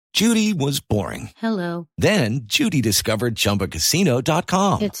Judy was boring. Hello. Then Judy discovered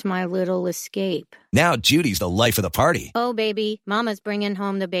ChumbaCasino.com. It's my little escape. Now Judy's the life of the party. Oh, baby, mama's bringing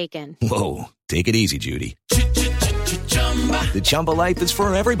home the bacon. Whoa, take it easy, Judy. The Chumba life is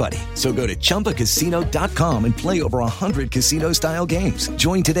for everybody. So go to ChumbaCasino.com and play over 100 casino-style games.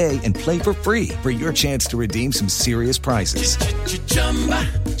 Join today and play for free for your chance to redeem some serious prizes.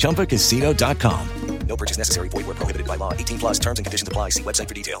 ChumbaCasino.com. No purchase necessary. Void where prohibited by law. 18 plus terms and conditions apply. See website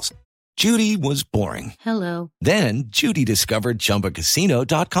for details. Judy was boring. Hello. Then Judy discovered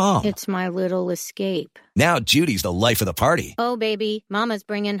ChumbaCasino.com. It's my little escape. Now Judy's the life of the party. Oh, baby, mama's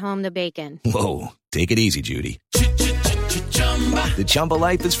bringing home the bacon. Whoa, take it easy, Judy. The Chumba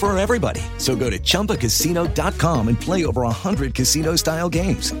life is for everybody. So go to ChumbaCasino.com and play over 100 casino-style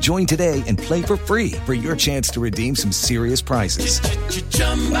games. Join today and play for free for your chance to redeem some serious prizes.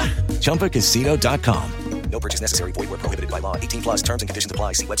 ChumbaCasino.com. No purchase necessary. Void where prohibited by law. 18 plus terms and conditions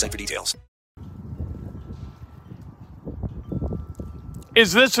apply. See website for details.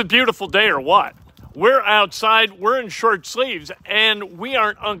 Is this a beautiful day or what? We're outside, we're in short sleeves, and we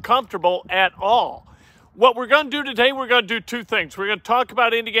aren't uncomfortable at all. What we're going to do today, we're going to do two things. We're going to talk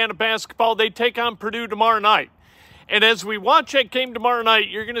about Indiana basketball. They take on Purdue tomorrow night. And as we watch that game tomorrow night,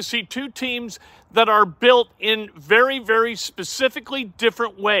 you're going to see two teams that are built in very, very specifically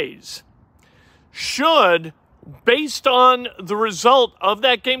different ways. Based on the result of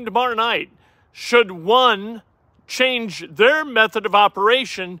that game tomorrow night, should one change their method of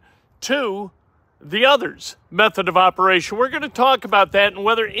operation to the other's method of operation? We're going to talk about that and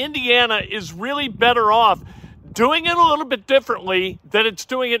whether Indiana is really better off doing it a little bit differently than it's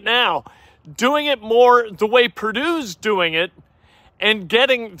doing it now, doing it more the way Purdue's doing it and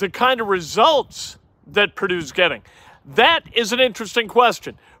getting the kind of results that Purdue's getting. That is an interesting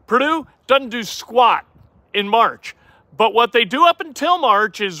question. Purdue doesn't do squat in March, but what they do up until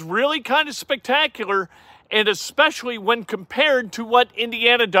March is really kind of spectacular, and especially when compared to what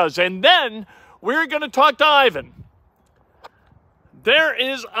Indiana does. And then we're going to talk to Ivan. There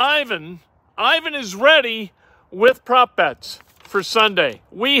is Ivan. Ivan is ready with prop bets for Sunday.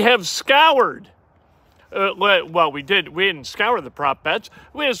 We have scoured. We didn't scour the prop bets.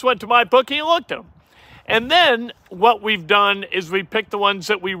 We just went to my bookie and looked at them. And then what we've done is we picked the ones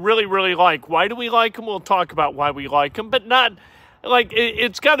that we really, really like. Why do we like them? We'll talk about why we like them, but not like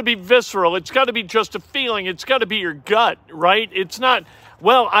it's got to be visceral. It's got to be just a feeling. It's got to be your gut, right? It's not,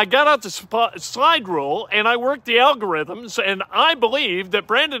 well, I got out the slide rule and I worked the algorithms and I believe that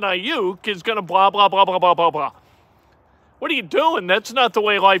Brandon Ayuk is going to blah, blah, blah, blah, blah, blah, blah. What are you doing? That's not the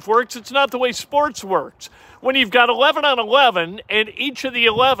way life works. It's not the way sports works. When you've got 11 on 11 and each of the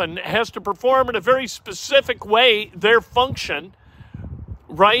 11 has to perform in a very specific way, their function,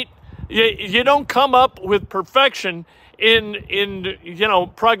 right? You don't come up with perfection in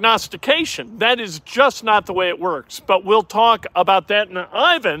prognostication. That is just not the way it works. But we'll talk about that. And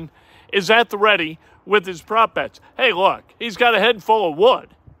Ivan is at the ready with his prop bets. Hey, look, he's got a head full of wood,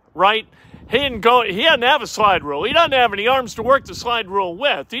 right? He doesn't have a slide rule. He doesn't have any arms to work the slide rule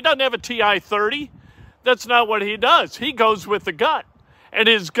with. He doesn't have a TI 30. That's not what he does. He goes with the gut. And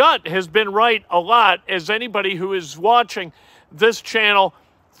his gut has been right a lot, as anybody who is watching this channel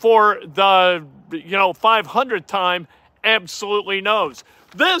for the 500th time absolutely knows.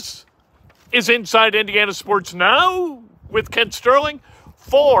 This is Inside Indiana Sports Now with Kent Sterling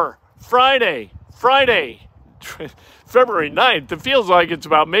for Friday, February 9th. It feels like it's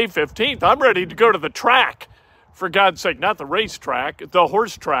about May 15th. I'm ready to go to the track, for God's sake, not the racetrack, the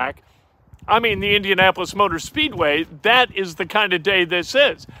horse track. I mean the Indianapolis Motor Speedway. That is the kind of day this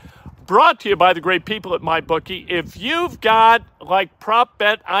is. Brought to you by the great people at MyBookie. If you've got like prop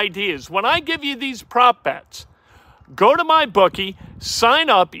bet ideas, when I give you these prop bets, go to MyBookie,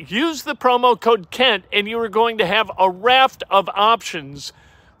 sign up, use the promo code Kent, and you are going to have a raft of options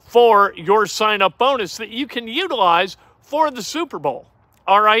for your sign-up bonus that you can utilize for the Super Bowl.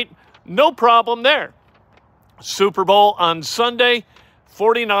 All right? No problem there. Super Bowl on Sunday,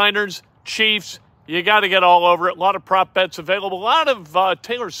 49ers, Chiefs. You got to get all over it. A lot of prop bets available. A lot of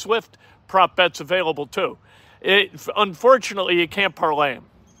Taylor Swift prop bets available, too. Unfortunately, you can't parlay them.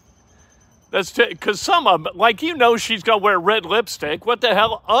 That's because some of them, like she's going to wear red lipstick. What the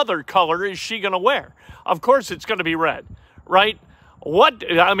hell other color is she going to wear? Of course it's going to be red, right? All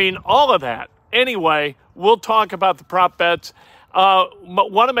of that. Anyway, we'll talk about the prop bets.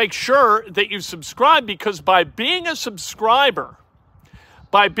 Want to make sure that you subscribe, because by being a subscriber,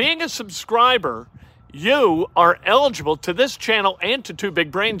 you are eligible to this channel and to Two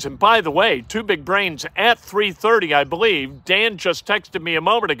Big Brains. And by the way, Two Big Brains at 3:30, I believe. Dan just texted me a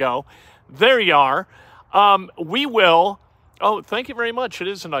moment ago. There you are. We will Oh, thank you very much. It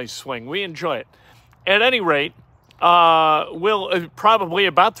is a nice swing. We enjoy it. At any rate, we'll probably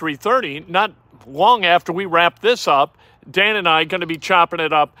about 3:30, not long after we wrap this up, Dan and I are going to be chopping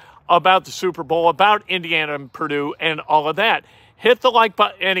it up about the Super Bowl, about Indiana and Purdue, and all of that. Hit the like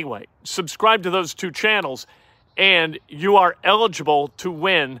button. Anyway, subscribe to those two channels, and you are eligible to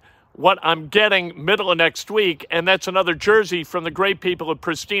win what I'm getting middle of next week, and that's another jersey from the great people at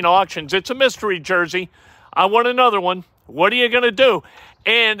Pristine Auctions. It's a mystery jersey. I want another one. What are you going to do?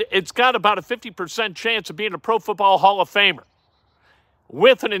 And it's got about a 50% chance of being a Pro Football Hall of Famer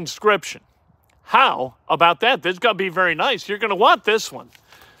with an inscription. How about that? This is going to be very nice. You're going to want this one.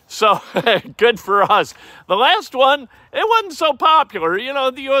 So, good for us. The last one, it wasn't so popular. You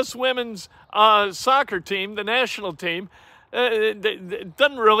know, the U.S. women's soccer team, the national team, it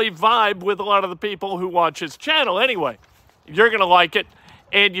doesn't really vibe with a lot of the people who watch this channel. Anyway, you're going to like it,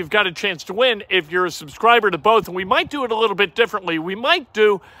 and you've got a chance to win if you're a subscriber to both. And we might do it a little bit differently.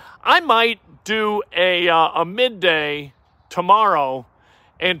 I might do a midday tomorrow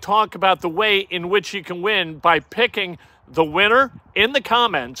and talk about the way in which you can win by picking the winner in the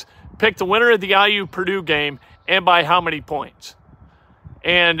comments. Pick the winner of the IU-Purdue game and by how many points.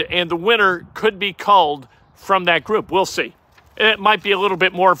 And the winner could be culled from that group. We'll see. It might be a little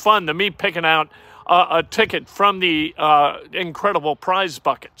bit more fun than me picking out a ticket from the incredible prize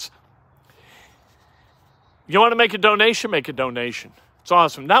buckets. You want to make a donation? Make a donation. It's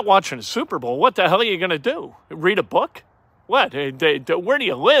awesome. Not watching a Super Bowl. What the hell are you going to do? Read a book? What? Where do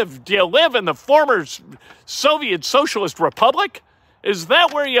you live? Do you live in the former Soviet Socialist Republic? Is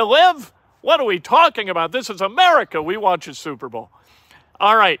that where you live? What are we talking about? This is America. We watch a Super Bowl.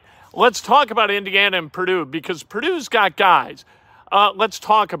 All right, let's talk about Indiana and Purdue because Purdue's got guys. Let's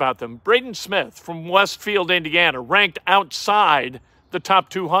talk about them. Braden Smith from Westfield, Indiana, ranked outside the top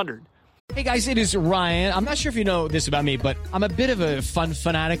 200. Hey guys, it is Ryan. I'm not sure if you know this about me, but I'm a bit of a fun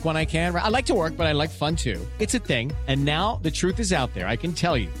fanatic when I can. I like to work, but I like fun too. It's a thing. And now the truth is out there. I can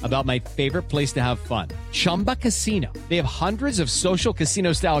tell you about my favorite place to have fun. Chumba Casino. They have hundreds of social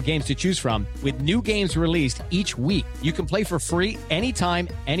casino style games to choose from with new games released each week. You can play for free anytime,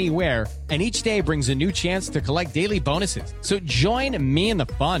 anywhere. And each day brings a new chance to collect daily bonuses. So join me in the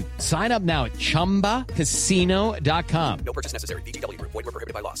fun. Sign up now at ChumbaCasino.com. No purchase necessary. VGW Group. Void where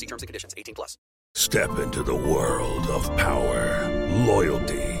prohibited by law. See terms and conditions. 18+. Step into the world of power,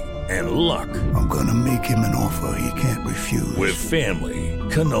 loyalty, and luck. I'm gonna make him an offer he can't refuse. With family,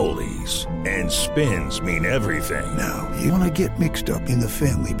 cannolis, and spins mean everything. Now, you wanna get mixed up in the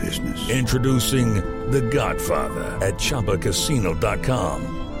family business. Introducing The Godfather at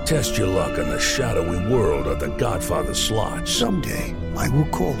ChumbaCasino.com. Test your luck in the shadowy world of The Godfather slot. Someday, I will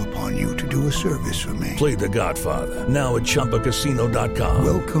call upon you to do a service for me. Play The Godfather, now at ChumbaCasino.com.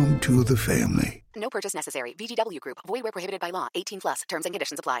 Welcome to the family. No purchase necessary. VGW Group. Void where prohibited by law. 18+. Terms and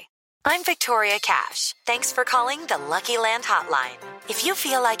conditions apply. I'm Victoria Cash. Thanks for calling the Lucky Land Hotline. If you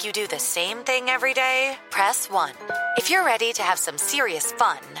feel like you do the same thing every day, press 1. If you're ready to have some serious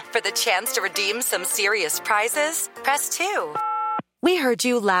fun for the chance to redeem some serious prizes, press 2. We heard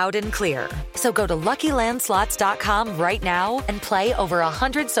you loud and clear. So go to LuckyLandSlots.com right now and play over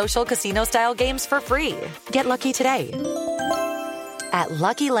 100 social casino-style games for free. Get lucky today at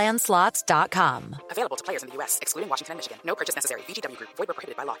LuckyLandSlots.com. Available to players in the U.S., excluding Washington and Michigan. No purchase necessary. VGW Group. Void where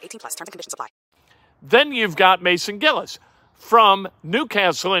prohibited by law. 18+. Terms and conditions apply. Then you've got Mason Gillis from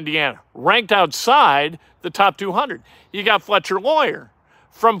Newcastle, Indiana, ranked outside the top 200. You got Fletcher Lawyer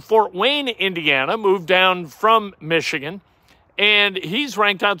from Fort Wayne, Indiana, moved down from Michigan, and he's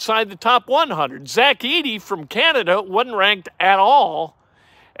ranked outside the top 100. Zach Eady from Canada wasn't ranked at all.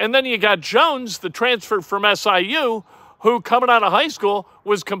 And then you got Jones, the transfer from SIU, who coming out of high school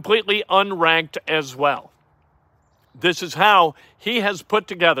was completely unranked as well. This is how he has put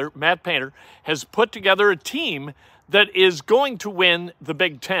together, Matt Painter, has put together a team that is going to win the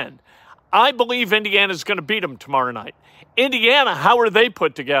Big Ten. I believe Indiana's going to beat them tomorrow night. Indiana, how are they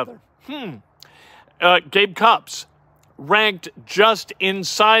put together? Gabe Cupps, ranked just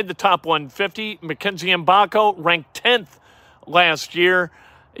inside the top 150. Mackenzie Mbako, ranked 10th last year.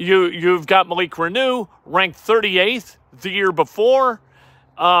 You've got Malik Renew, ranked 38th the year before.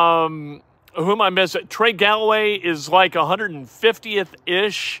 Whom I miss? Trey Galloway is like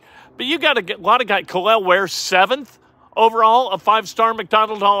 150th-ish. But you got a lot of guys. Khalil Ware, 7th overall, a 5-star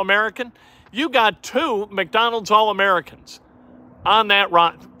McDonald's All-American. You got 2 McDonald's All-Americans on that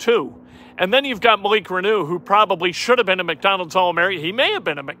run, 2. And then you've got Malik Renew, who probably should have been a McDonald's All-American. He may have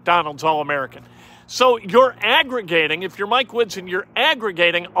been a McDonald's All-American. So you're aggregating, if you're Mike Woodson, you're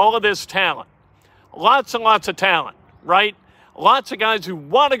aggregating all of this talent. Lots and lots of talent, right? Lots of guys who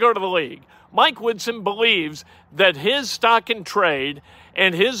want to go to the league, Mike Woodson believes that his stock in trade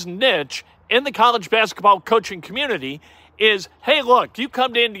and his niche in the college basketball coaching community is, hey, look, you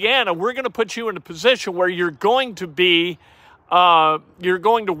come to Indiana, we're going to put you in a position where you're going to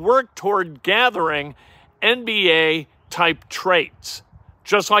work toward gathering NBA-type traits,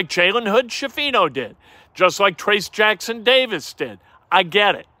 just like Jalen Hood-Schifino did, just like Trace Jackson-Davis did. I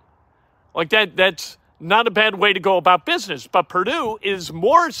get it. Like that's not a bad way to go about business, but Purdue is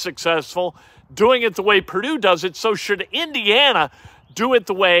more successful doing it the way Purdue does it, so should Indiana do it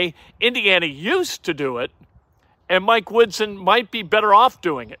the way Indiana used to do it, and Mike Woodson might be better off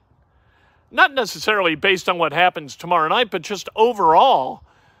doing it. Not necessarily based on what happens tomorrow night, but just overall,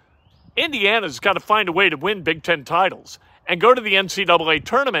 Indiana's got to find a way to win Big Ten titles and go to the NCAA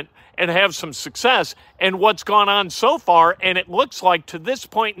tournament and have some success. And what's gone on so far, and it looks like to this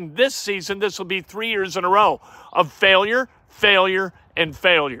point in this season, this will be 3 years in a row of failure, failure, and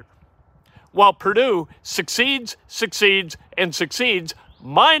failure. While Purdue succeeds, and succeeds,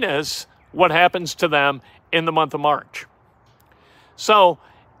 minus what happens to them in the month of March. So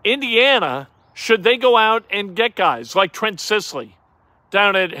Indiana, should they go out and get guys like Trent Sisley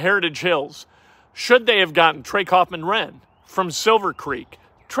down at Heritage Hills? Should they have gotten Trey Kaufman-Renn from Silver Creek?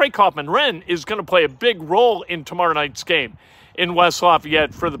 Trey Kaufman-Renn is going to play a big role in tomorrow night's game in West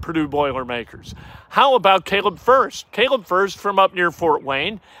Lafayette for the Purdue Boilermakers. How about Caleb First? Caleb First from up near Fort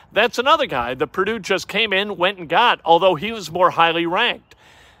Wayne. That's another guy that Purdue just came in, went and got, although he was more highly ranked.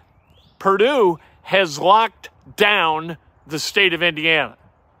 Purdue has locked down the state of Indiana.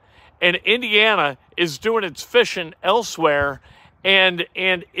 And Indiana is doing its fishing elsewhere, and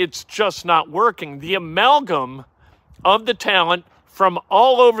it's just not working. The amalgam of the talent from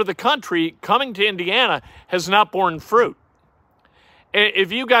all over the country coming to Indiana has not borne fruit.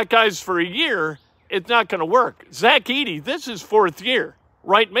 If you got guys for a year, it's not going to work. Zach Edey, this is fourth year,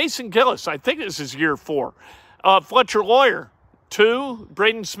 right? Mason Gillis, I think this is year 4. Fletcher Lawyer, 2.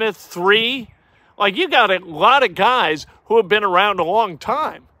 Braden Smith, 3. Like, you got a lot of guys who have been around a long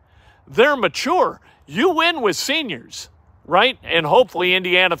time. They're mature. You win with seniors, right? And hopefully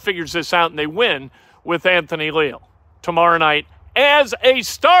Indiana figures this out and they win with Anthony Leal tomorrow night as a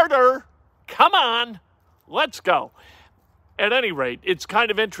starter. Come on, let's go. At any rate, it's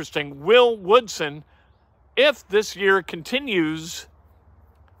kind of interesting. Will Woodson, if this year continues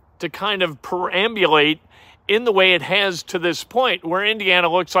to kind of perambulate in the way it has to this point, where Indiana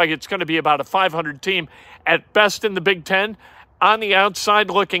looks like it's going to be about a 500 team at best in the Big Ten, on the outside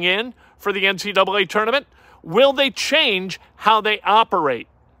looking in for the NCAA tournament, will they change how they operate?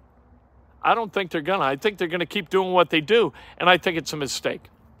 I don't think they're going to. I think they're going to keep doing what they do, and I think it's a mistake,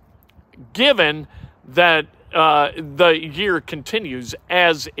 given that the year continues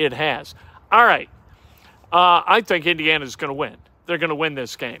as it has. All right. I think Indiana's going to win. They're going to win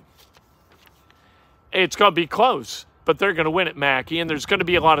this game. It's going to be close, but they're going to win it, Mackey, and there's going to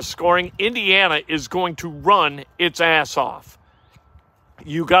be a lot of scoring. Indiana is going to run its ass off.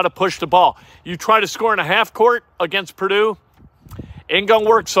 You got to push the ball. You try to score in a half court against Purdue, ain't going to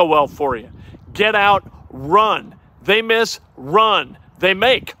work so well for you. Get out, run. They miss, run. They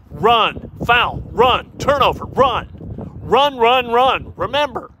make, run. Foul, run. Turnover, run. Run, run, run.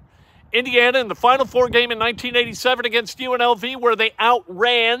 Remember, Indiana in the Final Four game in 1987 against UNLV, where they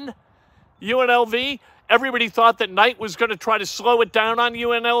outran UNLV. Everybody thought that Knight was going to try to slow it down on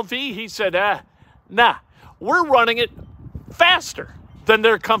UNLV. He said, nah, we're running it faster than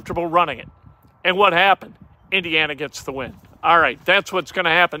they're comfortable running it. And what happened? Indiana gets the win. All right, that's what's going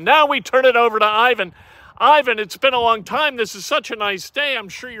to happen. Now we turn it over to Ivan. Ivan, it's been a long time. This is such a nice day. I'm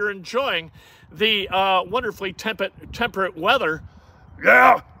sure you're enjoying the wonderfully temperate weather.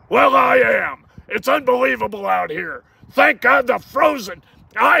 Yeah, well, I am. It's unbelievable out here. Thank God the frozen.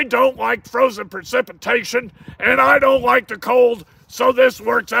 I don't like frozen precipitation, and I don't like the cold, so this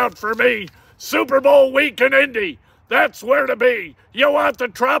works out for me. Super Bowl week in Indy. That's where to be. You want the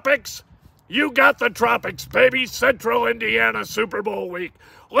tropics? You got the tropics, baby. Central Indiana Super Bowl week.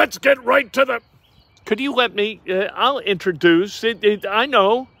 Let's get right to the... Could you let me... I'll introduce. I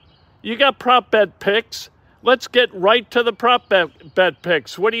know. You got prop bet picks. Let's get right to the prop bet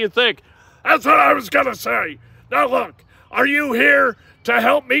picks. What do you think? That's what I was going to say. Now, look. Are you here to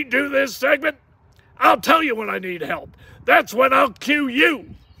help me do this segment? I'll tell you when I need help. That's when I'll cue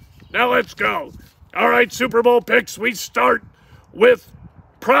you. Now, let's go. All right, Super Bowl picks. We start with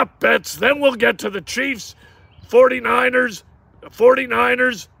prop bets. Then we'll get to the Chiefs, 49ers,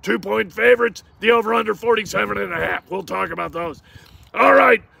 2-point favorites, the over-under 47.5. We'll talk about those. All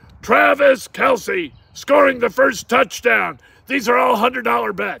right, Travis Kelce scoring the first touchdown. These are all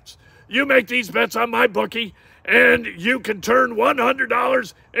 $100 bets. You make these bets on my bookie, and you can turn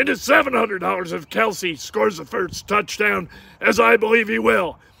 $100 into $700 if Kelsey scores the first touchdown, as I believe he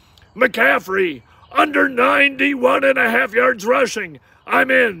will. McCaffrey, under 91.5 yards rushing.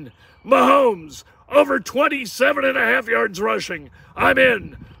 I'm in. Mahomes, over 27.5 yards rushing. I'm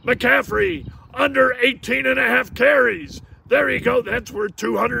in. McCaffrey, under 18.5 carries. There you go. That's worth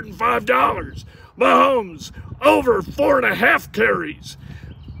 $205. Mahomes, over 4.5 carries.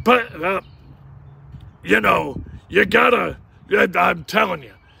 But, you gotta, I'm telling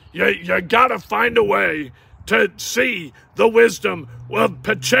you, you gotta find a way to see the wisdom of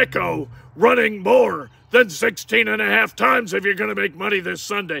Pacheco running more than 16.5 times if you're going to make money this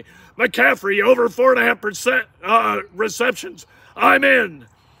Sunday. McCaffrey, over 4.5% receptions. I'm in.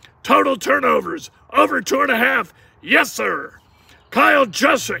 Total turnovers, over 2.5. Yes, sir. Kyle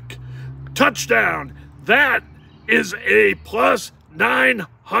Juszczyk, touchdown. That is a plus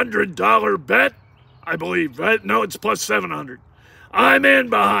 $900 bet, I believe. No, it's plus $700. I'm in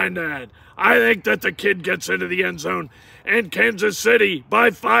behind that. I think that the kid gets into the end zone. And Kansas City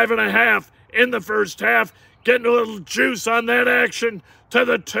by 5.5 in the first half. Getting a little juice on that action to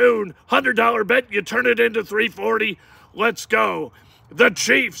the tune. $100 bet, you turn it into $340. Let's go. The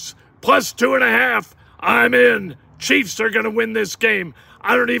Chiefs plus 2.5. I'm in. Chiefs are going to win this game.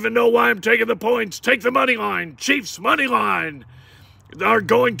 I don't even know why I'm taking the points. Take the money line. Chiefs money line. Are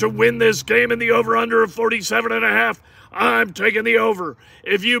going to win this game in the over-under of 47.5. I'm taking the over.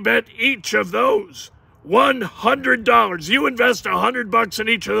 If you bet each of those $100, you invest $100 in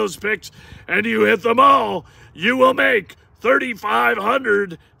each of those picks, and you hit them all, you will make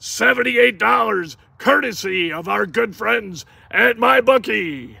 $3,578, courtesy of our good friends at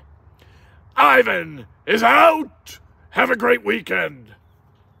MyBookie. Ivan is out. Have a great weekend.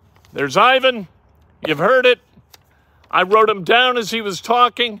 There's Ivan. You've heard it. I wrote them down as he was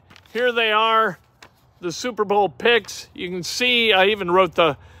talking. Here they are, the Super Bowl picks. You can see I even wrote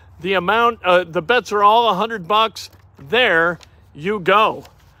the amount. The bets are all $100. There you go.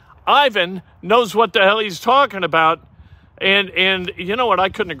 Ivan knows what the hell he's talking about. And you know what? I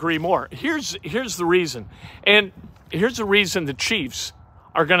couldn't agree more. Here's the reason. And here's the reason the Chiefs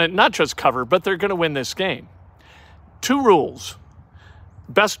are going to not just cover, but they're going to win this game. 2 rules.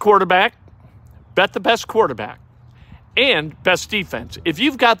 Best quarterback, bet the best quarterback. And best defense. If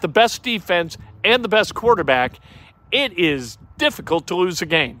you've got the best defense and the best quarterback, it is difficult to lose a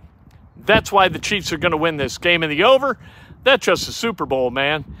game. That's why the Chiefs are going to win this game in the over. That's just the Super Bowl,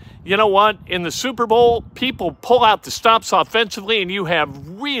 man. You know what? In the Super Bowl, people pull out the stops offensively, and you have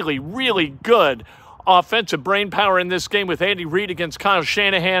really, really good offensive brain power in this game with Andy Reid against Kyle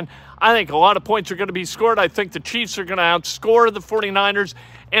Shanahan. I think a lot of points are going to be scored. I think the Chiefs are going to outscore the 49ers.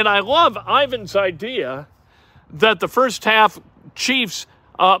 And I love Ivan's idea that the first half Chiefs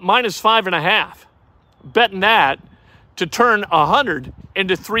minus 5.5, betting that to turn 100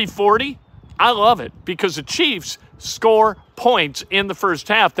 into 340. I love it because the Chiefs score points in the first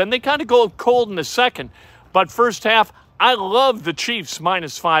half. Then they kind of go cold in the second. But first half, I love the Chiefs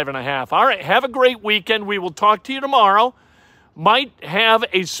minus 5.5. All right, have a great weekend. We will talk to you tomorrow. Might have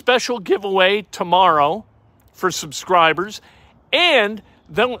a special giveaway tomorrow for subscribers. And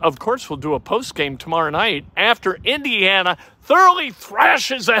then, of course, we'll do a post-game tomorrow night after Indiana thoroughly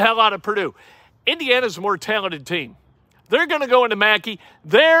thrashes the hell out of Purdue. Indiana's a more talented team. They're going to go into Mackey.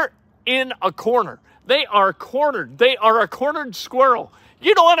 They're in a corner. They are cornered. They are a cornered squirrel.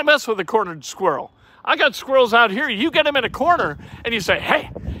 You don't want to mess with a cornered squirrel. I got squirrels out here. You get them in a corner, and you say,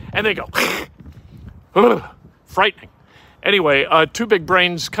 hey, and they go, frightening. Anyway, 2 Big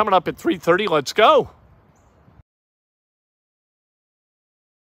Brains coming up at 3:30. Let's go.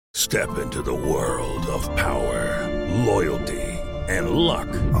 Step into the world of power, loyalty, and luck.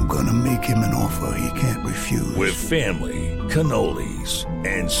 I'm gonna make him an offer he can't refuse. With family, cannolis,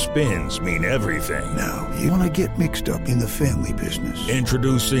 and spins mean everything. Now, you wanna get mixed up in the family business.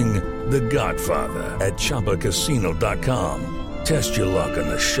 Introducing The Godfather at ChumbaCasino.com. Test your luck in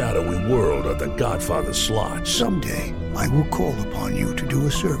the shadowy world of The Godfather slot. Someday, I will call upon you to do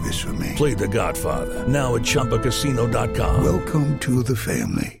a service for me. Play The Godfather now at ChumbaCasino.com. Welcome to the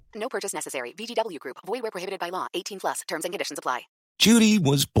family. No purchase necessary. VGW Group. Void where prohibited by law. 18+. Terms and conditions apply. Judy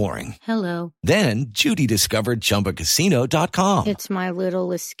was boring. Hello. Then Judy discovered ChumbaCasino.com. It's my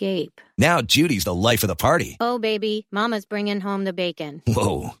little escape. Now Judy's the life of the party. Oh, baby, mama's bringing home the bacon.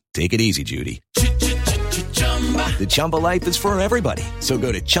 Whoa, take it easy, Judy. The Chumba life is for everybody. So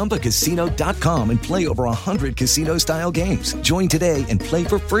go to ChumbaCasino.com and play over 100 casino-style games. Join today and play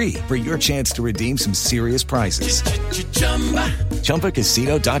for free for your chance to redeem some serious prizes.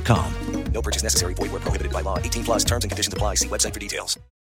 ChumbaCasino.com. No purchase necessary. Void where prohibited by law. 18+. Terms and conditions apply. See website for details.